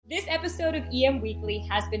This episode of EM Weekly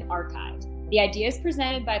has been archived. The ideas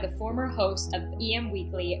presented by the former host of EM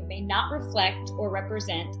Weekly may not reflect or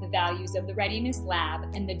represent the values of the Readiness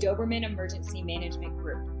Lab and the Doberman Emergency Management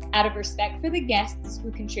Group. Out of respect for the guests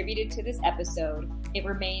who contributed to this episode, it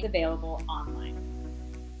remains available online.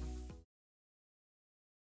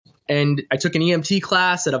 And I took an EMT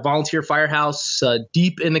class at a volunteer firehouse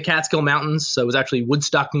deep in the Catskill Mountains. So it was actually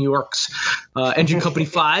Woodstock, New York's Engine Company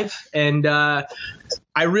 5. And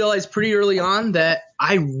I realized pretty early on that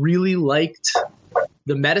I really liked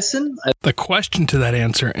the medicine. The question to that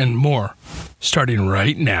answer and more, starting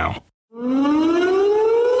right now.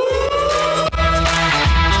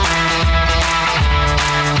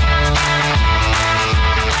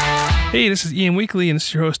 Hey, this is EM Weekly, and this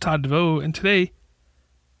is your host, Todd DeVoe. And today,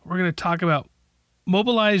 we're going to talk about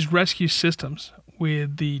mobilized rescue systems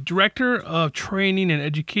with the Director of Training and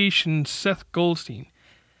Education, Seth Goldstein.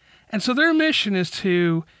 And so their mission is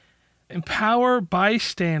to empower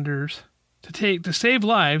bystanders to save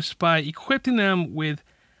lives by equipping them with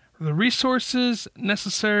the resources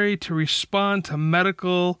necessary to respond to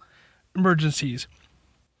medical emergencies.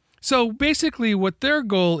 So basically what their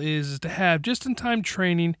goal is to have just-in-time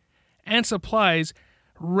training and supplies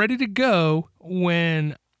ready to go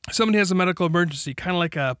when somebody has a medical emergency, kind of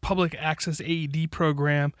like a public access AED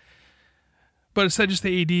program. But instead of just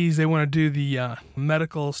the AEDs, they want to do the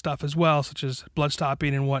medical stuff as well, such as blood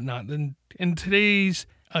stopping and whatnot. And in today's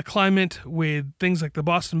climate, with things like the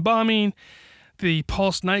Boston bombing, the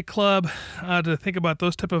Pulse nightclub, to think about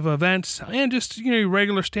those type of events, and just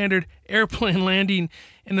regular standard airplane landing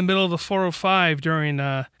in the middle of the 405 during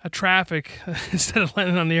a traffic instead of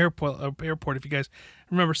landing on the airport. If you guys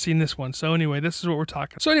remember seeing this one. So anyway, this is what we're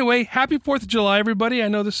talking. So anyway, happy 4th of July, everybody. I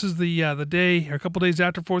know this is the day, or a couple days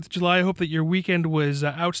after 4th of July. I hope that your weekend was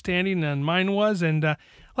outstanding, and mine was, and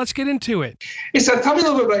let's get into it. Hey, Seth, tell me a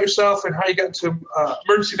little bit about yourself and how you got into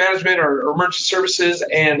emergency management or emergency services,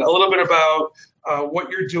 and a little bit about what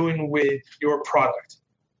you're doing with your product.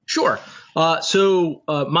 Sure. So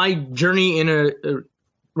my journey in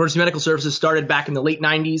emergency medical services started back in the late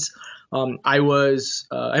 90s.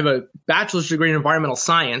 I have a bachelor's degree in environmental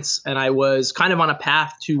science, and I was kind of on a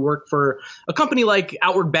path to work for a company like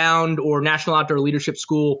Outward Bound or National Outdoor Leadership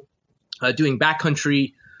School, doing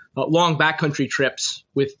long backcountry trips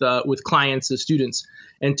with clients as students.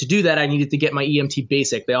 And to do that, I needed to get my EMT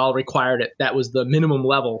basic. They all required it. That was the minimum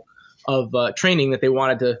level of training that they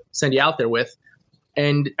wanted to send you out there with.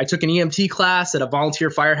 And I took an EMT class at a volunteer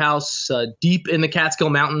firehouse deep in the Catskill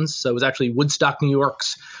Mountains. So it was actually Woodstock, New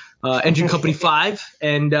York's Engine Company 5.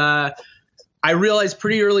 And I realized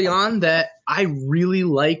pretty early on that I really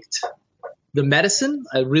liked the medicine.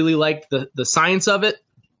 I really liked the science of it.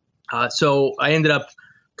 So I ended up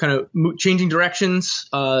kind of changing directions,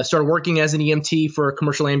 started working as an EMT for a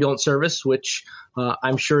commercial ambulance service, which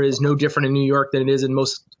I'm sure is no different in New York than it is in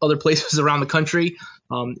most other places around the country.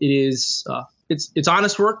 It's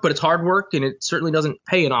honest work, but it's hard work, and it certainly doesn't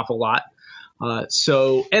pay an awful lot.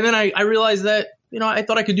 And then I realized that, I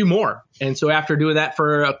thought I could do more. And so after doing that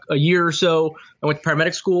for a year or so, I went to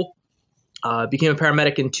paramedic school, became a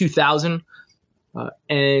paramedic in 2000,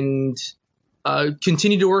 and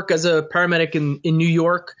continued to work as a paramedic in New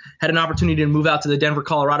York. Had an opportunity to move out to the Denver,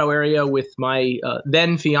 Colorado area with my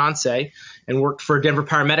then fiance, and worked for Denver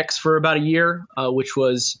Paramedics for about a year, which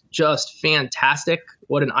was just fantastic.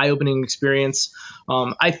 What an eye-opening experience.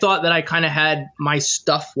 I thought that I kind of had my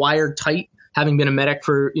stuff wired tight, having been a medic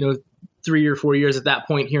for 3 or 4 years at that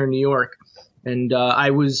point here in New York. And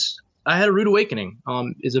I had a rude awakening.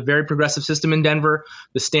 It's a very progressive system in Denver.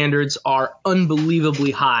 The standards are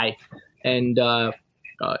unbelievably high. And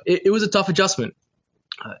it was a tough adjustment.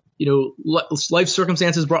 Life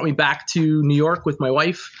circumstances brought me back to New York with my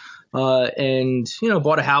wife, and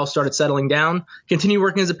bought a house, started settling down, continued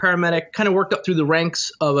working as a paramedic, kind of worked up through the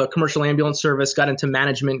ranks of a commercial ambulance service, got into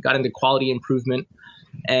management, got into quality improvement,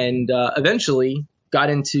 and eventually got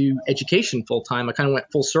into education full time. I kind of went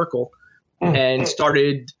full circle and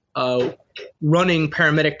started running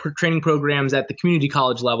paramedic training programs at the community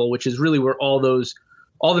college level, which is really where all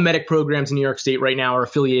the medic programs in New York State right now are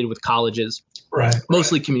affiliated with colleges,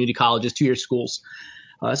 mostly community colleges, 2-year schools.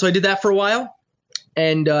 So I did that for a while.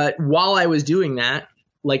 And while I was doing that,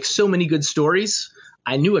 like so many good stories,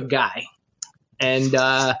 I knew a guy. And,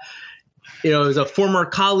 it was a former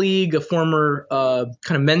colleague, a former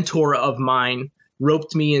kind of mentor of mine,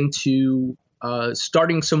 roped me into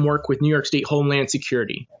starting some work with New York State Homeland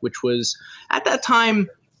Security, which was at that time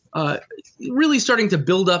really starting to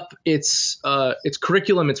build up its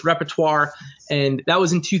curriculum, its repertoire. And that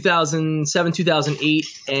was in 2007, 2008.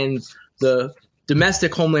 And the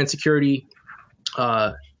domestic Homeland Security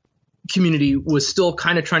community was still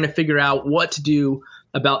kind of trying to figure out what to do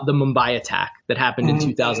about the Mumbai attack that happened in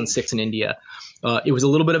 2006 in India. It was a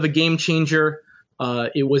little bit of a game changer.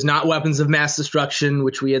 It was not weapons of mass destruction,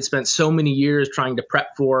 which we had spent so many years trying to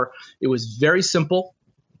prep for. It was very simple.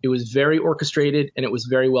 It was very orchestrated, and it was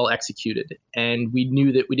very well executed. And we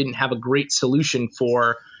knew that we didn't have a great solution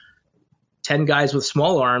for 10 guys with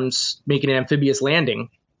small arms making an amphibious landing,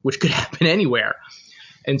 which could happen anywhere.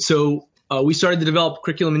 And so we started to develop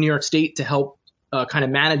curriculum in New York State to help kind of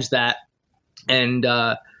manage that. And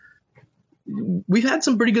we've had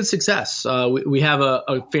some pretty good success. We have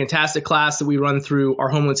a fantastic class that we run through our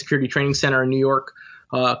Homeland Security Training Center in New York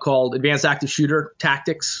called Advanced Active Shooter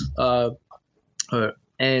Tactics.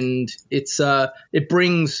 And it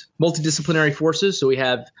brings multidisciplinary forces. So we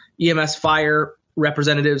have EMS, fire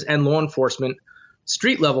representatives, and law enforcement,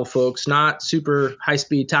 street level folks, not super high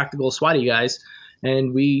speed tactical SWAT guys.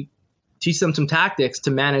 And we teach them some tactics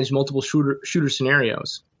to manage multiple shooter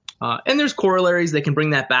scenarios. And there's corollaries. They can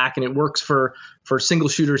bring that back, and it works for single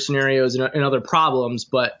shooter scenarios and other problems.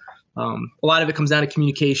 But a lot of it comes down to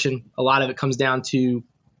communication. A lot of it comes down to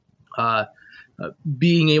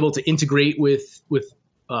being able to integrate with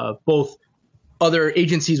both other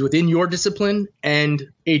agencies within your discipline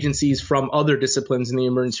and agencies from other disciplines in the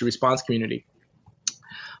emergency response community.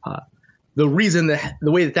 The reason that the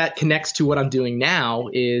way that connects to what I'm doing now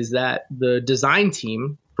is that the design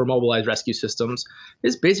team for Mobilized Rescue Systems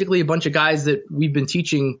is basically a bunch of guys that we've been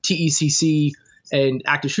teaching TECC and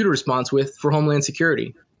active shooter response with for Homeland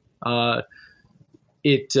Security. We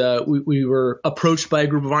were approached by a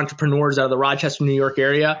group of entrepreneurs out of the Rochester, New York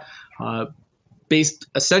area, based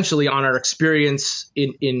essentially on our experience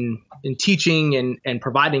in teaching and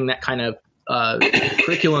providing that kind of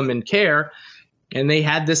curriculum and care. And they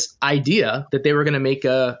had this idea that they were going to make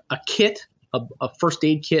a kit, a first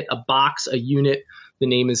aid kit, a box, a unit. The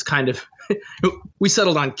name is kind of we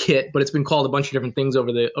settled on kit, but it's been called a bunch of different things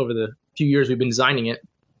over the few years we've been designing it.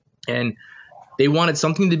 And they wanted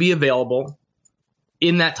something to be available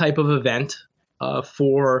in that type of event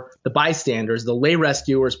for the bystanders, the lay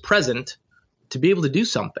rescuers present, to be able to do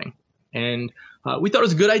something. And we thought it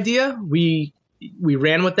was a good idea. We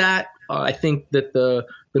ran with that. I think that the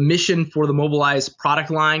mission for the Mobilized product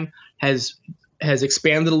line has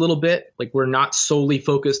expanded a little bit. Like, we're not solely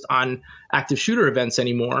focused on active shooter events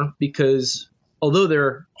anymore, because although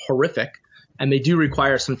they're horrific and they do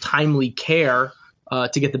require some timely care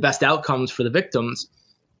to get the best outcomes for the victims,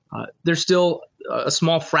 there's still a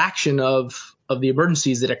small fraction of the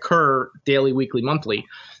emergencies that occur daily, weekly, monthly.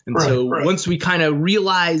 And once we kind of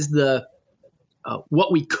realized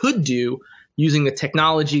what we could do using the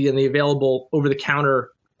technology and the available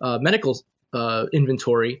over-the-counter medical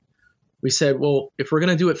inventory, we said, well, if we're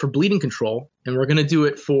going to do it for bleeding control and we're going to do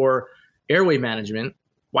it for airway management,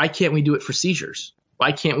 why can't we do it for seizures?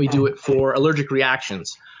 Why can't we do it for allergic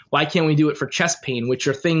reactions? Why can't we do it for chest pain, which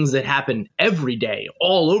are things that happen every day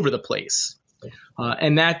all over the place?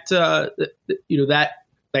 And that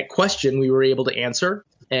question we were able to answer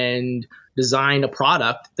and design a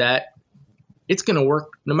product that it's going to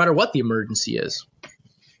work no matter what the emergency is.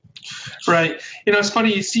 Right. It's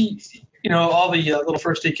funny, you see, all the little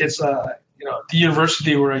first aid kits, the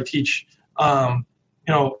university where I teach, we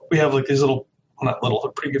have like these little, well, not little,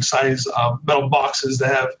 they're pretty good size metal boxes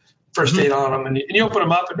that have first aid on them. And you open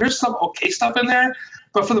them up and there's some okay stuff in there,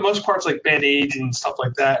 but for the most part, it's like Band-Aids and stuff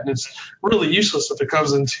like that. And it's really useless if it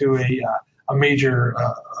comes into a major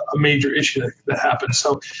issue that happens.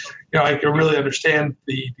 So, I can really understand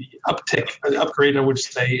the upgrade, I would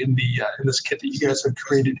say, in this kit that you guys have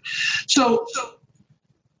created. So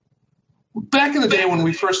back in the day when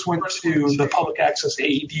we first went to the public access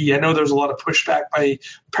AED, I know there was a lot of pushback by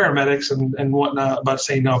paramedics and whatnot about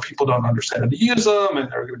saying, no, people don't understand how to use them and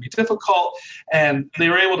they're going to be difficult. And they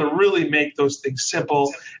were able to really make those things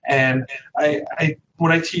simple. And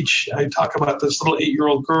when I teach, I talk about this little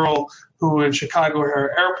 8-year-old girl who in Chicago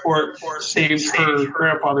Airport saved her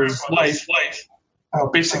grandfather's life,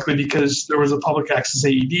 basically because there was a public access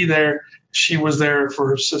AED there. She was there for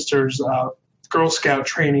her sister's Girl Scout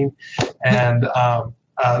training, and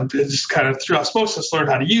just kind of through osmosis learned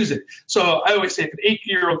how to use it. So I always say if an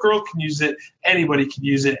 8-year-old girl can use it, anybody can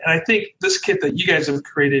use it. And I think this kit that you guys have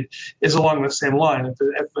created is along the same line.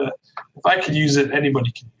 If I could use it,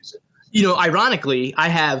 anybody can use it. Ironically, I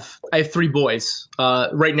have 3 boys.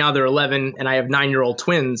 Right now they're 11, and I have 9-year-old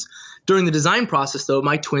twins. During the design process, though,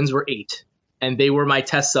 my twins were 8, and they were my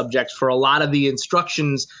test subjects for a lot of the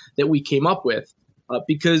instructions that we came up with.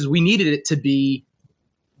 Because we needed it to be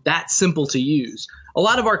that simple to use. A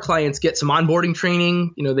lot of our clients get some onboarding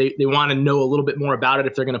training. They want to know a little bit more about it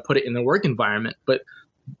if they're going to put it in their work environment. But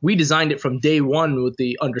we designed it from day one with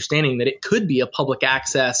the understanding that it could be a public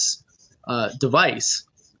access device.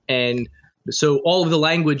 And so all of the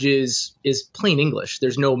language is plain English.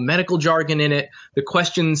 There's no medical jargon in it. The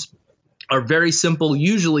questions are very simple,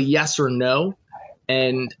 usually yes or no.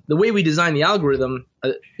 And the way we design the algorithm,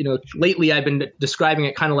 lately I've been describing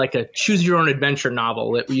it kind of like a choose your own adventure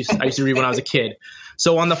novel that I used to read when I was a kid.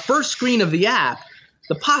 So on the first screen of the app,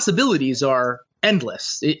 the possibilities are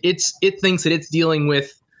endless. It thinks that it's dealing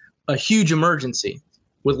with a huge emergency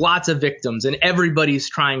with lots of victims and everybody's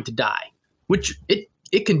trying to die, which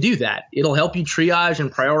it can do that. It'll help you triage and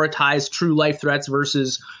prioritize true life threats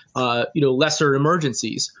versus lesser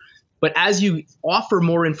emergencies. But as you offer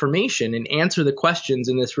more information and answer the questions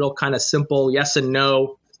in this real kind of simple yes and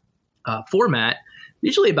no format,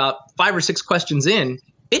 usually about 5 or 6 questions in,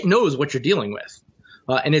 it knows what you're dealing with.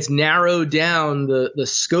 And it's narrowed down the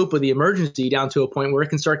scope of the emergency down to a point where it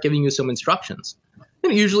can start giving you some instructions.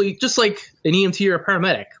 And usually, just like an EMT or a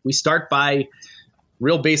paramedic, we start by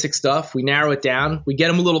real basic stuff. We narrow it down. We get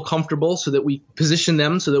them a little comfortable so that we position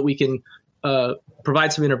them so that we can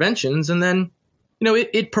provide some interventions. And then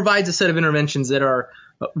it provides a set of interventions that are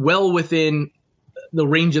well within the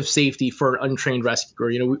range of safety for an untrained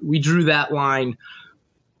rescuer. We drew that line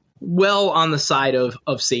well on the side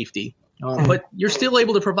of safety, but you're still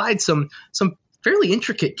able to provide some fairly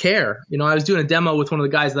intricate care. I was doing a demo with one of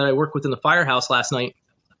the guys that I work with in the firehouse last night,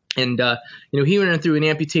 and he went through an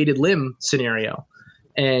amputated limb scenario,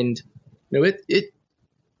 and it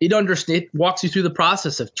walks you through the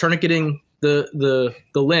process of tourniqueting the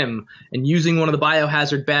limb and using one of the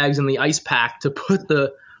biohazard bags in the ice pack to put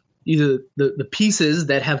the pieces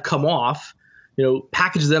that have come off,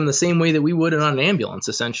 package them the same way that we would on an ambulance,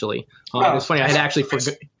 essentially. It's funny,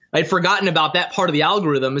 I'd forgotten about that part of the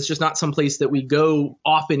algorithm. It's just not someplace that we go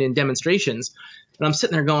often in demonstrations. And I'm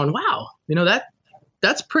sitting there going, wow,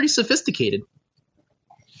 that's pretty sophisticated.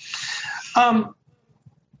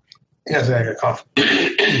 Yes, I got a cough.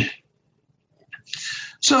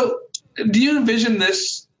 So do you envision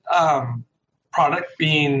this product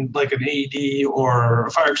being like an AED or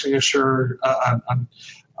a fire extinguisher on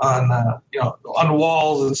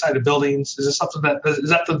walls inside of buildings? Is this something is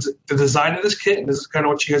that the design of this kit, and is this kind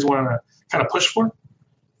of what you guys want to kind of push for?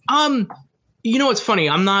 It's funny.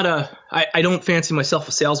 I'm not I don't fancy myself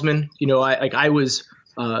a salesman. I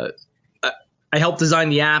helped design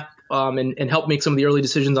the app and helped make some of the early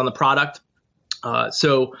decisions on the product.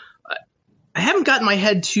 So I haven't gotten my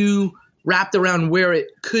head too wrapped around where it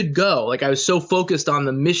could go. Like, I was so focused on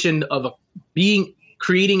the mission of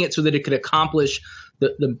creating it so that it could accomplish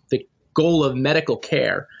the goal of medical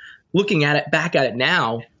care. Looking back at it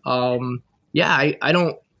now, I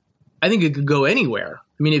think it could go anywhere.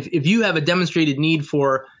 I mean, if you have a demonstrated need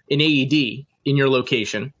for an AED in your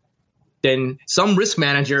location, then some risk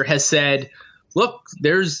manager has said, look,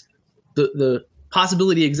 there's the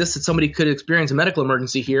possibility exists that somebody could experience a medical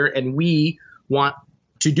emergency here, and we want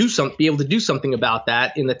to be able to do something about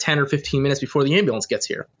that in the 10 or 15 minutes before the ambulance gets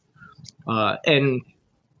here. And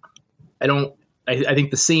I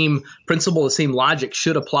think the same principle, the same logic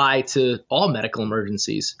should apply to all medical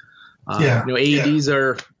emergencies. AEDs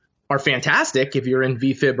are fantastic if you're in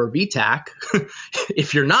VFib or VTAC.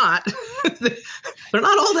 If you're not, they're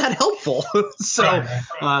not all that helpful. So,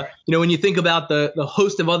 when you think about the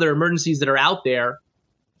host of other emergencies that are out there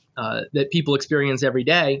that people experience every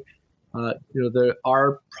day,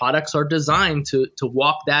 our products are designed to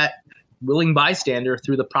walk that willing bystander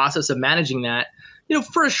through the process of managing that.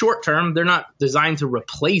 For a short term, they're not designed to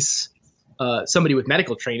replace somebody with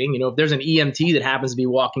medical training. If there's an EMT that happens to be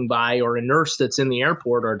walking by, or a nurse that's in the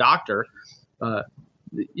airport, or a doctor,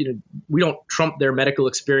 we don't trump their medical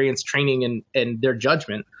experience, training, and their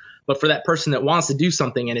judgment. But for that person that wants to do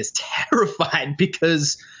something and is terrified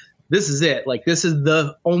because this is it, like this is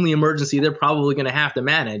the only emergency they're probably going to have to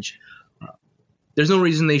manage, there's no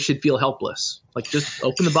reason they should feel helpless. Like, just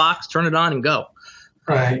open the box, turn it on, and go.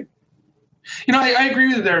 Right. I agree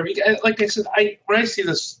with you there. Like I said, when I see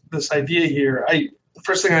this idea here, the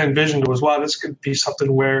first thing I envisioned was, wow, this could be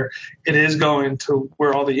something where it is going to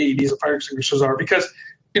where all the AEDs and fire extinguishers are, because,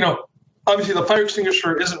 obviously the fire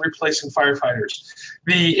extinguisher isn't replacing firefighters.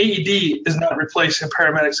 The AED is not replacing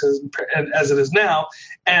paramedics as it is now.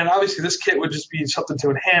 And obviously this kit would just be something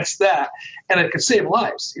to enhance that, and it could save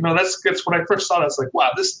lives. That's when I first saw it. I was like,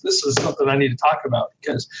 wow, this is something I need to talk about,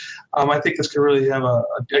 because I think this could really have a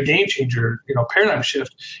game changer, paradigm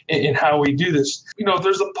shift in how we do this.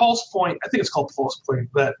 There's a Pulse Point. I think it's called Pulse Point,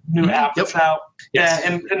 that new app that's out. Yes.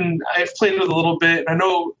 Yeah, and I've played with it a little bit. I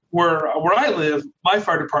know where I live, my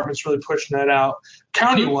fire department's really pushing that out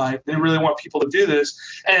countywide. They really want people to do this,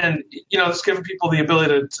 and it's giving people the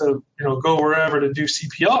ability to go wherever to do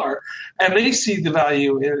CPR, and they see the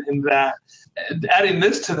value in that. Adding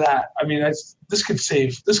this to that, I mean, this could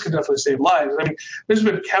definitely save lives. I mean, there's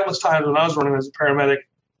been countless times when I was running as a paramedic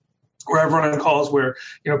where I've run on calls where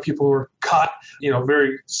people were caught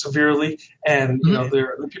very severely, and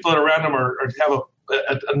the people that are around them are have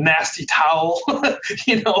a nasty towel,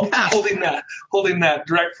 holding that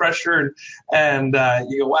direct pressure, and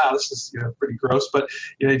you go, wow, this is pretty gross. But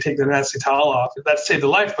you take the nasty towel off, that saved the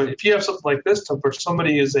life. But if you have something like this, where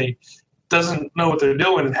somebody doesn't know what they're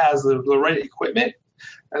doing and has the right equipment,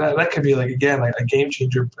 that could be a game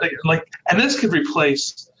changer. And this could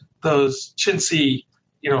replace those chintzy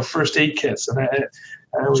first aid kits. And I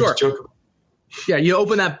always joke about. Yeah, you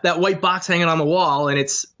open that white box hanging on the wall, and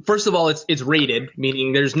it's first of all it's rated,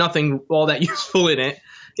 meaning there's nothing all that useful in it.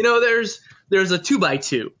 There's a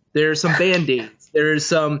 2x2, there's some Band-Aids, there's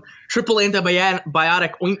some triple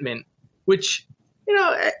antibiotic ointment, which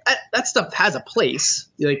that stuff has a place.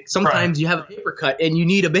 Sometimes you have a paper cut and you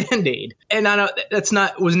need a Band-Aid, and I don't think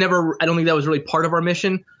that was really part of our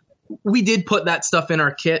mission. We did put that stuff in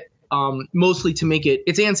our kit, mostly to make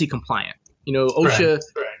it's ANSI compliant. OSHA.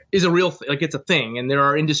 Right. Is a real it's a thing, and there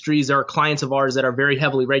are clients of ours that are very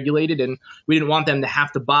heavily regulated, and we didn't want them to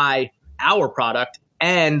have to buy our product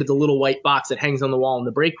and the little white box that hangs on the wall in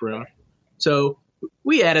the break room. So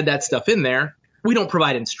we added that stuff in there. We don't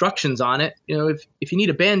provide instructions on it. If you need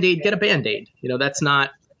a Band-Aid, get a Band-Aid. That's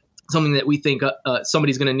not something that we think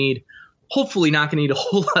somebody's going to need. Hopefully not going to need a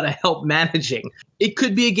whole lot of help managing. It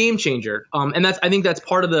could be a game changer, and I think that's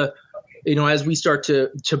part of the. As we start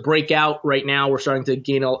to break out right now, we're starting to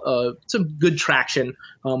gain some good traction.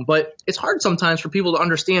 But it's hard sometimes for people to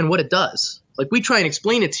understand what it does. We try and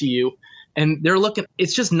explain it to you, and they're looking.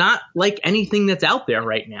 It's just not like anything that's out there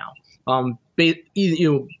right now,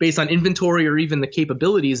 based on inventory or even the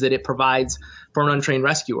capabilities that it provides for an untrained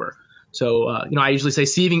rescuer. So, I usually say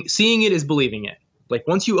seeing it is believing it.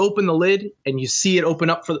 Once you open the lid and you see it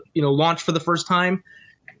open up for launch for the first time,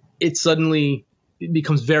 it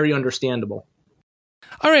becomes very understandable.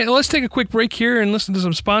 All right, let's take a quick break here and listen to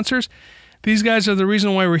some sponsors. These guys are the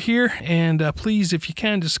reason why we're here, and please, if you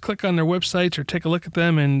can, just click on their websites or take a look at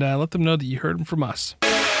them and let them know that you heard them from us.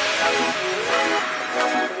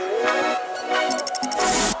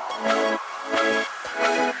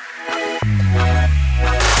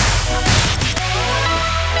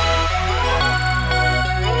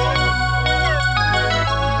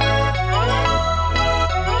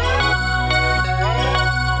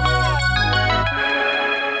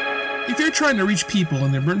 Trying to reach people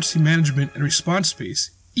in the emergency management and response space,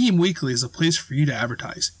 EM Weekly is a place for you to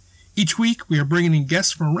advertise. Each week, we are bringing in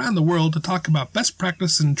guests from around the world to talk about best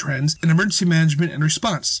practices and trends in emergency management and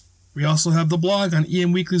response. We also have the blog on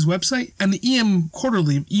EM Weekly's website and the EM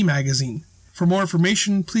Quarterly e-magazine. For more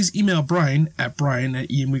information, please email Brian at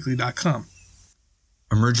emweekly.com.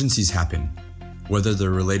 Emergencies happen, whether they're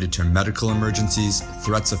related to medical emergencies,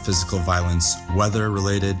 threats of physical violence,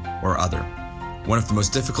 weather-related, or other. One of the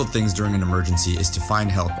most difficult things during an emergency is to find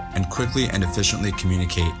help and quickly and efficiently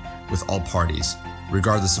communicate with all parties,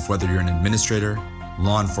 regardless of whether you're an administrator,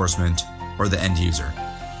 law enforcement, or the end user.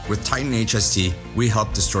 With Titan HST, we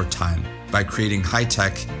help distort time by creating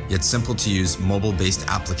high-tech yet simple-to-use mobile-based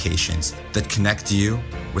applications that connect you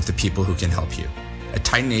with the people who can help you. At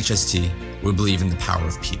Titan HST, we believe in the power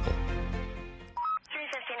of people.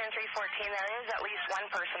 315 and 314, there is at least one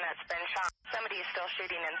person that's been shot. Somebody is still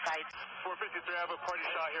shooting inside. 453, I have a party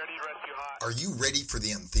shot here. I need rescue hot. Are you ready for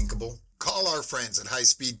the unthinkable? Call our friends at High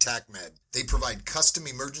Speed TACMed. They provide custom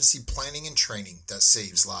emergency planning and training that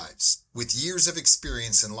saves lives. With years of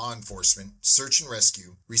experience in law enforcement, search and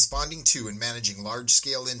rescue, responding to and managing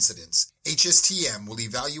large-scale incidents, HSTM will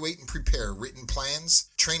evaluate and prepare written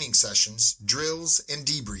plans, training sessions, drills, and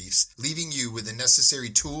debriefs, leaving you with the necessary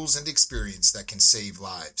tools and experience that can save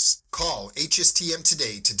lives. Call HSTM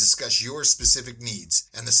today to discuss your specific needs,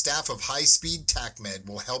 and the staff of High Speed TACMed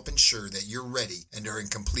will help ensure that you're ready and are in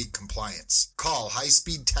complete compliance. Call High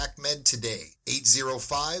Speed TACMed today,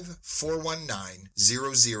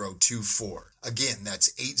 805-419-0024. Again,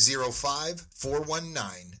 that's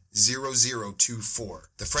 805-419-0024.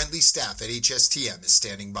 The friendly staff at HSTM is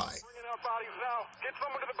standing by. Bringing out bodies now. Get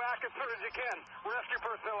someone to the back as soon as you can. Rescue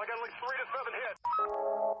personnel, I got at least 3 to 7 hits.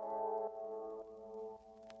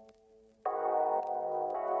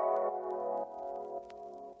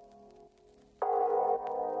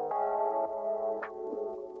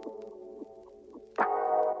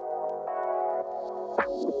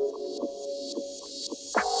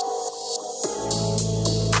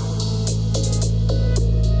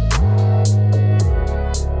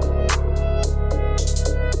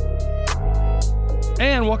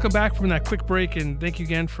 welcome back from that quick break, and thank you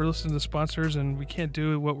again for listening to the sponsors, and we can't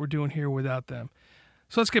do what we're doing here without them.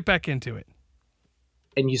 So let's get back into it.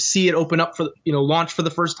 And you see it open up for, launch for the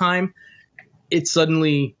first time, it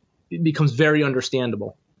suddenly becomes very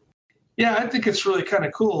understandable. Yeah, I think it's really kind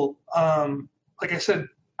of cool. Like I said,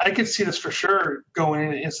 I could see this for sure going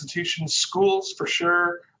into institutions, schools for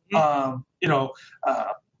sure. Obviously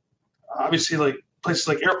like places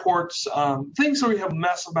like airports, things where you have a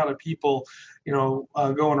massive amount of people,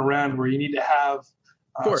 going around where you need to have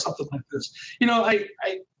something like this. A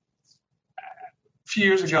few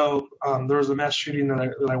years ago, there was a mass shooting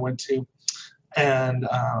that I went to, and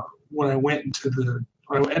when I entered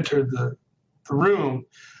the room,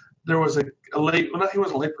 there was he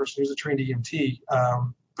wasn't a lay person, he was a trained EMT,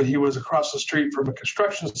 but he was across the street from a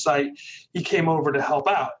construction site. He came over to help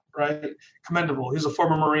out, right? Commendable. He's a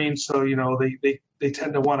former Marine, so they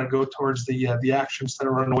tend to want to go towards the action instead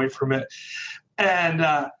of running away from it. And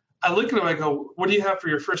I look at him, I go, "What do you have for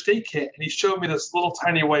your first aid kit?" And he showed me this little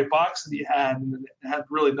tiny white box that he had, and it had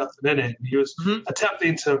really nothing in it. And he was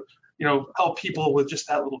attempting to help people with just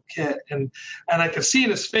that little kit. And I could see in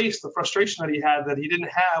his face the frustration that he had, that he didn't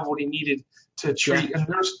have what he needed to treat. Yeah. And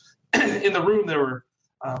there's in the room, there were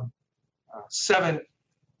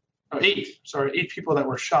 8 people that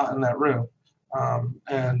were shot in that room.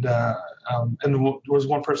 And there was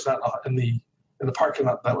one person in the parking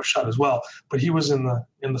lot that was shot as well, but he was in the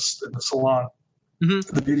salon,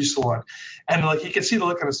 the beauty salon. And like, you could see the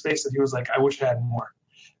look on his face that he was like, "I wish I had more."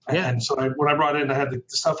 Yeah. And so when I brought it in, I had the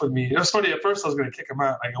stuff with me. It was funny. At first, I was going to kick him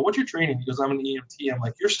out. I go, "What's your training?" He goes, "I'm an EMT." I'm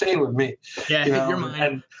like, "You're staying with me." Yeah, you're mine.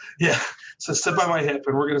 And so sit by my hip,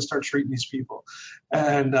 and we're going to start treating these people.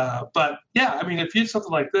 And but yeah, I mean, if you had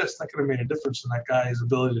something like this, that could have made a difference in that guy's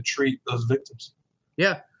ability to treat those victims.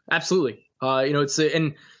 Yeah, absolutely.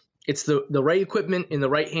 It's the right equipment in the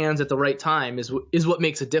right hands at the right time is what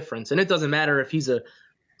makes a difference. And it doesn't matter if he's a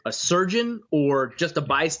surgeon or just a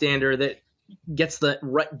bystander that gets the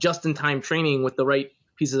right just-in-time training with the right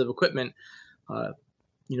pieces of equipment.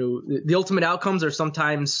 The ultimate outcomes are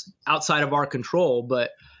sometimes outside of our control,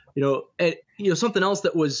 but something else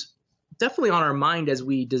that was definitely on our mind as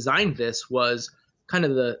we designed this was kind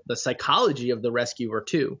of the psychology of the rescuer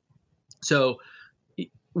too. So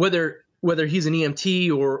whether he's an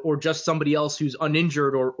EMT or just somebody else who's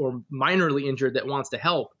uninjured or minorly injured that wants to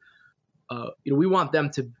help, we want them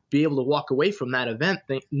to be able to walk away from that event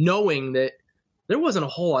knowing that there wasn't a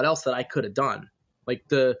whole lot else that I could have done. Like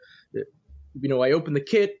I opened the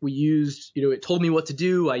kit, we used, it told me what to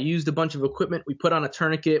do. I used a bunch of equipment. We put on a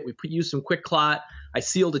tourniquet. We used some quick clot. I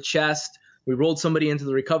sealed a chest. We rolled somebody into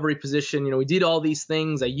the recovery position. We did all these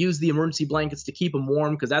things. I used the emergency blankets to keep them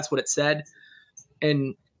warm because that's what it said.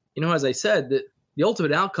 And, as I said, the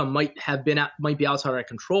ultimate outcome might be outside our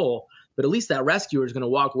control, but at least that rescuer is going to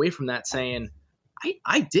walk away from that saying,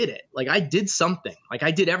 I did it. Like, I did something. Like,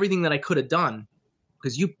 I did everything that I could have done.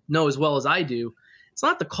 Because you know as well as I do, it's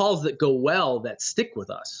not the calls that go well that stick with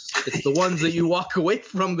us. It's the ones that you walk away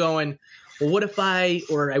from going, well, what if I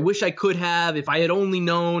wish I could have, if I had only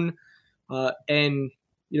known. And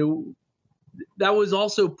that was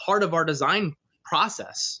also part of our design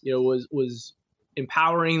process, was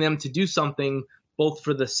empowering them to do something both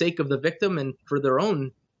for the sake of the victim and for their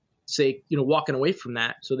own sake, walking away from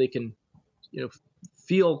that so they can,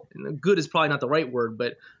 feel good is probably not the right word,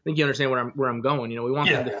 but I think you understand where I'm going. We want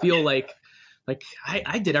them to feel like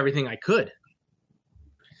I did everything I could.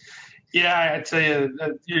 Yeah, I tell you,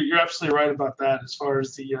 you're absolutely right about that as far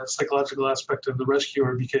as the psychological aspect of the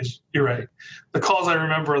rescuer, because you're right. The calls I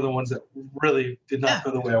remember are the ones that really did not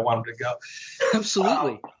go the way I wanted to go.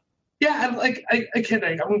 Absolutely. And like I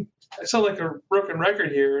sound like a broken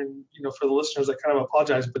record here, and for the listeners, I kind of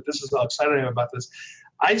apologize, but this is how excited I am about this.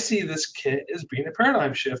 I see this kit as being a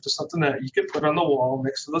paradigm shift to something that you could put on the wall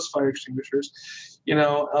next to those fire extinguishers,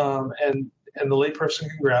 and the layperson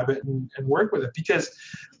can grab it and work with it, because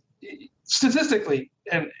statistically,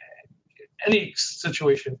 in any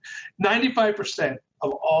situation, 95%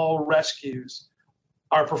 of all rescues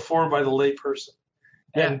are performed by the layperson.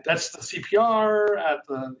 And that's the CPR at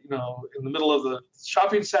the, in the middle of the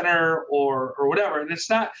shopping center or whatever. And it's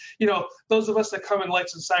not, those of us that come in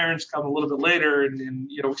lights and sirens come a little bit later and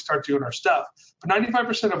we start doing our stuff. But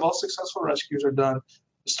 95% of all successful rescues are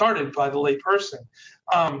started by the lay person.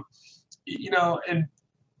 And you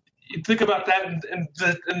think about that in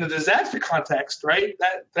the disaster context, right?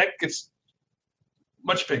 That gets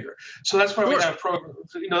much bigger. So that's why we have programs.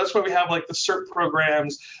 That's why we have like the CERT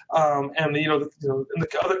programs, and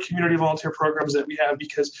the other community volunteer programs that we have,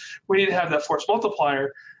 because we need to have that force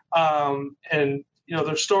multiplier. And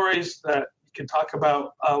there's stories that can talk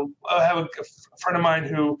about. I have a friend of mine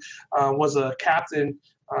who was a captain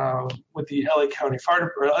with the LA County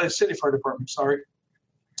LA City Fire Department. Sorry.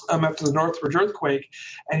 After the Northridge earthquake,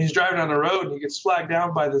 and he's driving down the road and he gets flagged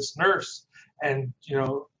down by this nurse, and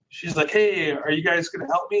she's like, "Hey, are you guys going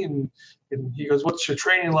to help me?" And he goes, "What's your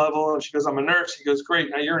training level?" And she goes, "I'm a nurse." He goes, "Great,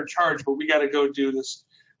 now you're in charge, but we got to go do this.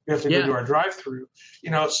 We have to go do our drive-through."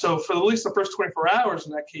 So for at least the first 24 hours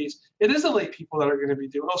in that case, it is the lay people that are going to be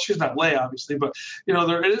doing. Well, she's not lay, obviously, but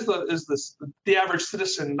there is the average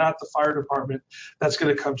citizen, not the fire department, that's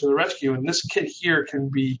going to come to the rescue. And this kid here can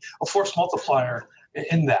be a force multiplier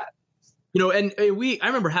in that. And I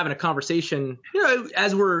remember having a conversation,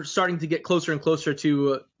 as we're starting to get closer and closer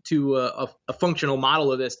to a functional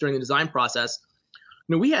model of this during the design process.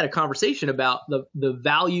 We had a conversation about the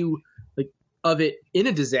value of it in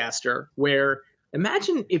a disaster, where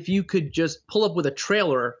imagine if you could just pull up with a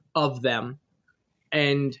trailer of them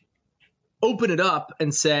and open it up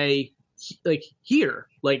and say, here,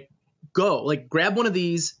 go, grab one of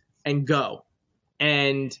these and go.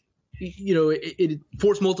 And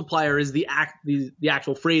force multiplier is the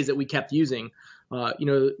actual phrase that we kept using.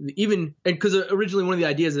 Even because originally one of the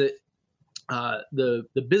ideas that the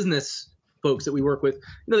business folks that we work with,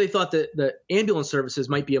 they thought that the ambulance services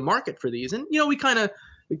might be a market for these, and an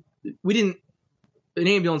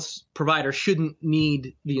ambulance provider shouldn't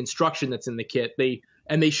need the instruction that's in the kit. They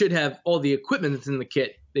should have all the equipment that's in the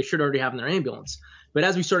kit. They should already have in their ambulance. But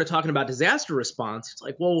as we started talking about disaster response, it's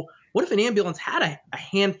like, well, what if an ambulance had a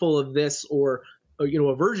handful of this or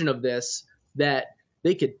a version of this that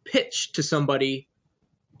they could pitch to somebody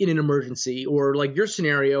in an emergency, or like your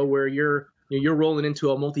scenario where you're rolling into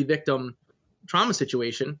a multi-victim trauma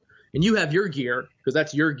situation and you have your gear, because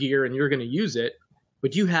that's your gear and you're going to use it,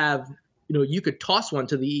 but you have, you could toss one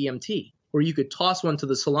to the EMT, or you could toss one to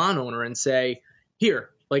the salon owner and say,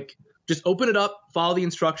 here, just open it up, follow the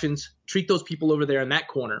instructions, treat those people over there in that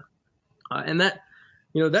corner. And that,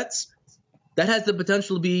 that has the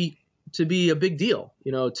potential to be a big deal,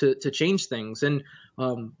 to change things. And,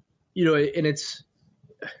 and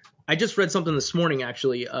I just read something this morning,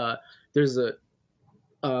 actually. There's it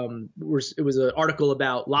was an article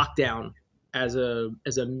about lockdown as an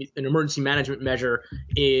emergency management measure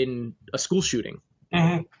in a school shooting.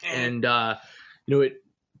 Mm-hmm. And,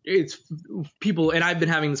 it's people, and I've been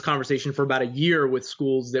having this conversation for about a year with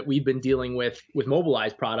schools that we've been dealing with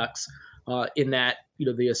Mobilize products, in that,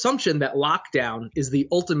 the assumption that lockdown is the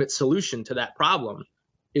ultimate solution to that problem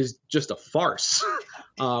is just a farce.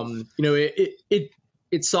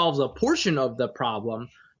 It solves a portion of the problem,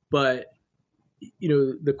 but,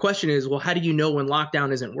 the question is, well, how do you know when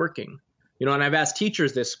lockdown isn't working? And I've asked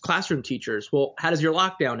teachers this, classroom teachers, well, how does your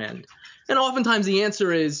lockdown end? And oftentimes the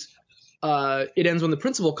answer is, it ends when the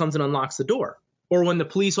principal comes and unlocks the door, or when the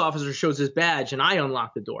police officer shows his badge and I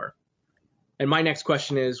unlock the door. And my next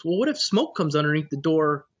question is, well, what if smoke comes underneath the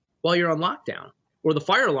door while you're on lockdown, or the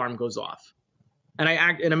fire alarm goes off? And I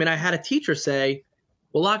had a teacher say,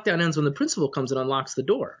 well, lockdown ends when the principal comes and unlocks the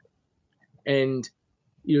door. And,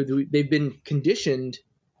 they've been conditioned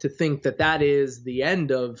to think that is the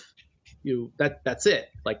end of, that's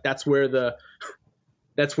it. That's where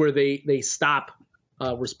they stop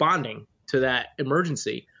responding to that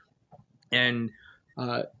emergency. And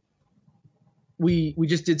we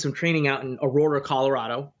just did some training out in Aurora,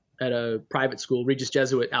 Colorado, at a private school, Regis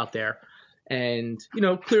Jesuit out there. And,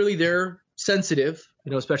 clearly they're sensitive,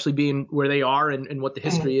 especially being where they are and what the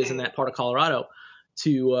history is in that part of Colorado,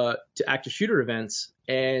 to active shooter events.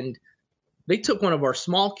 And they took one of our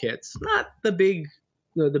small kits, not the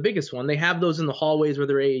biggest one. They have those in the hallways where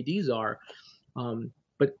their AEDs are.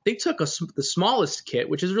 But they took the smallest kit,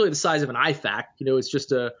 which is really the size of an IFAC.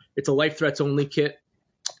 It's a life threats only kit.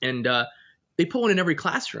 And they put one in every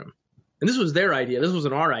classroom. And this was their idea. This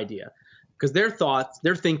wasn't our idea, because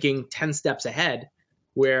they're thinking 10 steps ahead,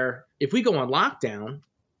 where if we go on lockdown,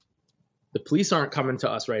 the police aren't coming to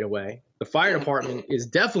us right away. The fire department is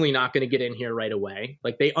definitely not going to get in here right away.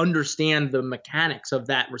 They understand the mechanics of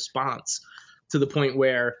that response to the point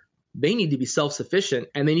where they need to be self-sufficient,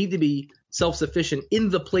 and they need to be self-sufficient in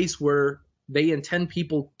the place where they intend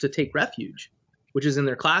people to take refuge, which is in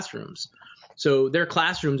their classrooms. So their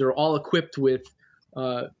classrooms are all equipped with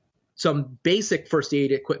some basic first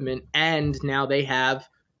aid equipment, and now they have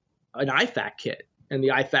an IFAC kit. And the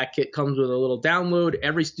IFAC kit comes with a little download.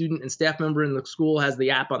 Every student and staff member in the school has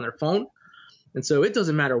the app on their phone. And so it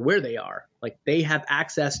doesn't matter where they are. They have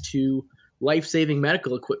access to life-saving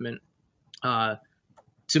medical equipment they're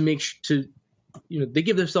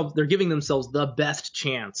giving themselves the best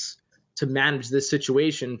chance to manage this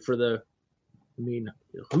situation for the I mean,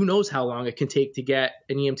 who knows how long it can take to get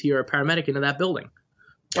an EMT or a paramedic into that building.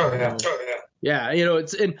 Oh yeah. Yeah,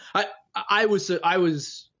 it was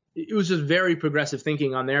just very progressive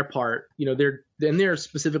thinking on their part. They're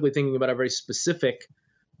specifically thinking about a very specific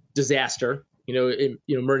disaster,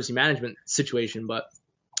 emergency management situation. But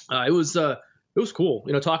it was cool,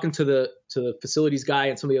 talking to the facilities guy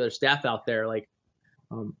and some of the other staff out there. Like,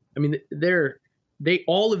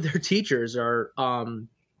 all of their teachers are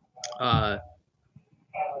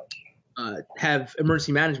have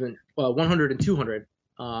emergency management 100 and 200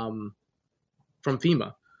 from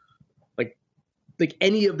FEMA. Like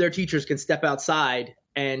any of their teachers can step outside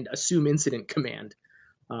and assume incident command,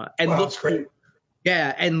 and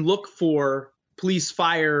look for police,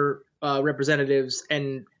 fire representatives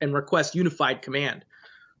and request unified command.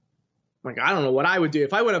 Like, I don't know what I would do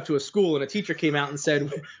if I went up to a school and a teacher came out and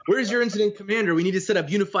said, "Where's your incident commander? We need to set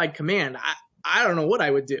up unified command." I don't know what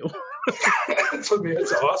I would do. That's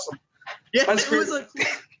awesome. Yeah,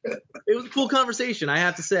 it was a cool conversation, I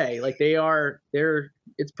have to say. Like,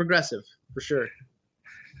 it's progressive for sure.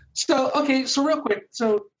 So real quick.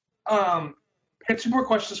 So, I have two more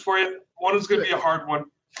questions for you. One is going to be a hard one.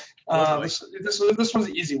 This one's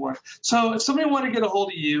an easy one. So if somebody wanted to get a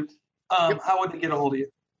hold of you, how would they get a hold of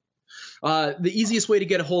you? The easiest way to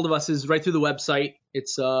get a hold of us is right through the website.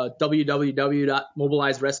 It's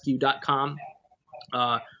www.mobilizerescue.com.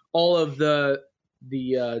 All of the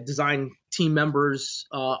design team members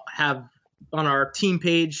have on our team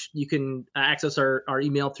page. You can access our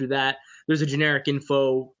email through that. There's a generic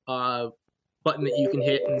info button that you can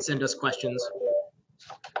hit and send us questions.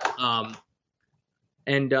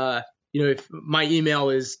 If my email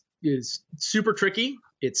is super tricky,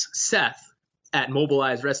 it's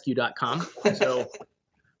Seth@mobilizerescue.com. So,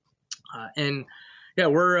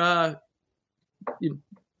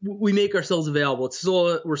 we make ourselves available.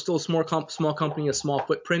 We're still a small company, a small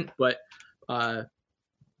footprint, but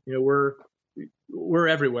we're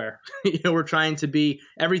everywhere. We're trying to be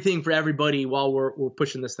everything for everybody while we're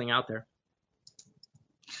pushing this thing out there.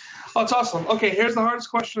 Oh, it's awesome. Okay, here's the hardest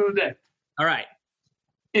question of the day. All right.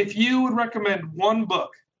 If you would recommend one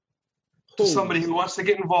book to somebody who wants to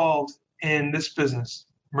get involved in this business,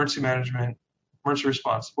 emergency management, emergency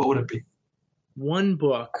response, what would it be? One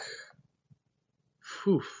book.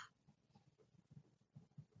 Whew.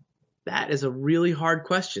 That is a really hard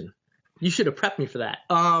question. You should have prepped me for that.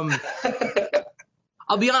 I'll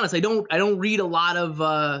be honest. I don't read a lot of.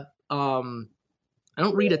 I don't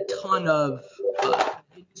read a ton of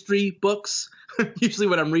industry books. Usually,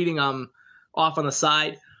 when I'm reading, I'm off on the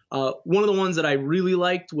side. One of the ones that I really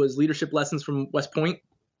liked was Leadership Lessons from West Point.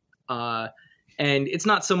 And it's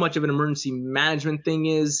not so much of an emergency management thing.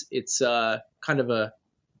 It's kind of a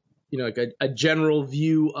general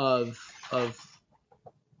view of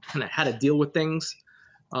kind of how to deal with things.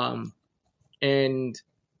 And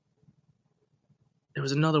there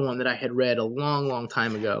was another one that I had read a long, long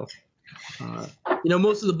time ago.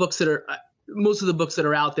 Most of the books that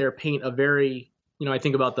are out there paint a very, I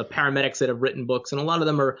think about the paramedics that have written books, and a lot of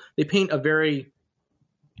them they paint a very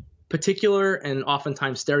particular and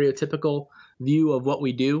oftentimes stereotypical view of what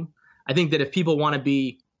we do. I think that if people want to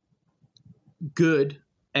be good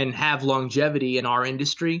and have longevity in our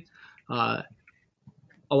industry, a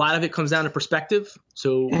lot of it comes down to perspective.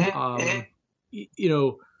 So,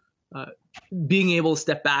 being able to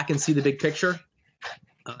step back and see the big picture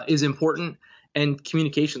is important, and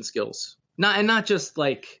communication skills. Not just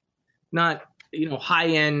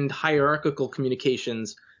high-end hierarchical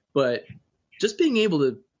communications, but just being able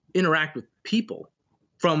to interact with people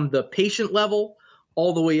from the patient level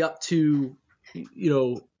all the way up to,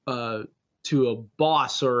 to a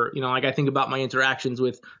boss, or, like I think about my interactions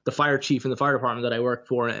with the fire chief in the fire department that I work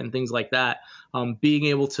for and things like that. Being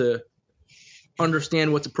able to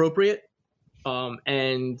understand what's appropriate,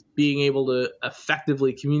 and being able to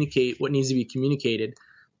effectively communicate what needs to be communicated.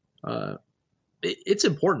 It's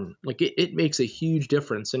important. Like it makes a huge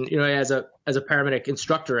difference. And, as a paramedic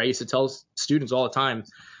instructor, I used to tell students all the time,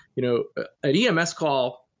 an EMS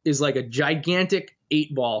call is like a gigantic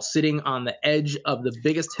 8-ball sitting on the edge of the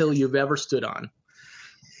biggest hill you've ever stood on.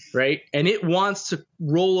 Right. And it wants to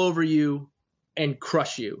roll over you and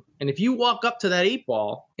crush you. And if you walk up to that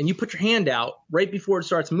 8-ball and you put your hand out right before it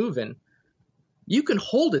starts moving, you can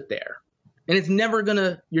hold it there, and you're never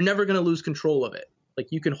going to lose control of it.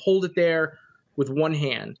 Like, you can hold it there with one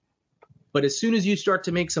hand. But as soon as you start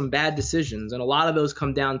to make some bad decisions, and a lot of those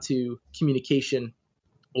come down to communication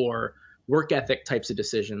or work ethic types of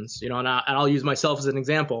decisions, and I'll use myself as an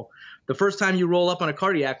example. The first time you roll up on a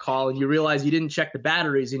cardiac call and you realize you didn't check the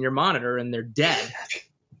batteries in your monitor and they're dead,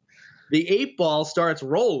 the 8-ball starts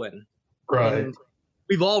rolling, Right. And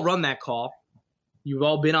we've all run that call. You've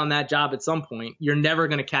all been on that job at some point. You're never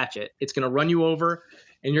going to catch it. It's going to run you over,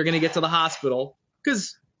 and you're going to get to the hospital,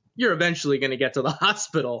 because you're eventually going to get to the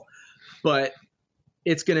hospital, but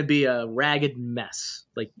it's going to be a ragged mess.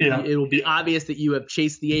 Like, it will be obvious that you have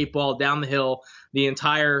chased the 8 ball down the hill the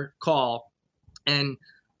entire call. And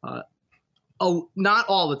not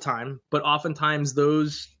all the time, but oftentimes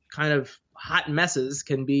those kind of hot messes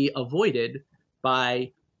can be avoided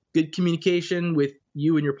by good communication with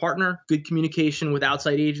you and your partner, good communication with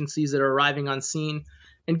outside agencies that are arriving on scene,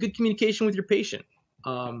 and good communication with your patient.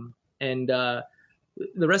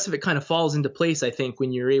 The rest of it kind of falls into place, I think,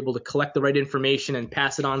 when you're able to collect the right information and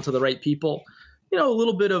pass it on to the right people. A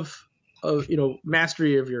little bit of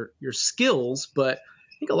mastery of your skills, but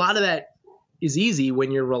I think a lot of that is easy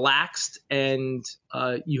when you're relaxed and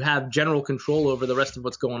you have general control over the rest of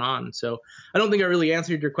what's going on. So I don't think I really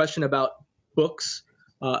answered your question about books,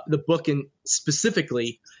 the book in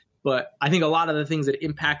specifically, but I think a lot of the things that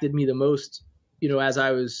impacted me the most, as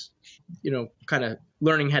I was, kind of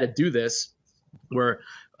learning how to do this, were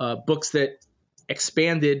books that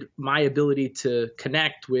expanded my ability to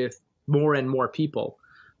connect with more and more people.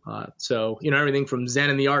 So, everything from Zen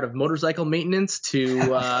and the Art of Motorcycle Maintenance to,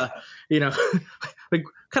 like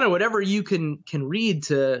kind of whatever you can read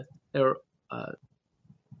to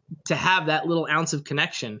have that little ounce of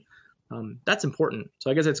connection. That's important.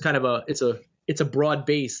 So I guess it's kind of it's a broad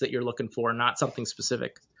base that you're looking for, not something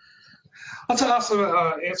specific. That's an awesome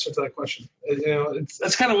answer to that question.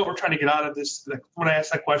 That's kind of what we're trying to get out of this. When I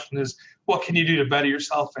ask that question is, what can you do to better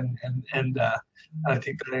yourself? And I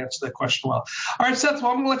think that answers that question well. All right, Seth,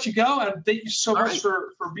 well, I'm going to let you go. And thank you so much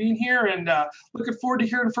for being here, and looking forward to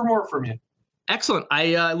hearing more from you. Excellent.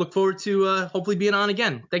 I look forward to hopefully being on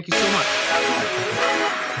again. Thank you so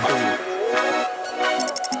much.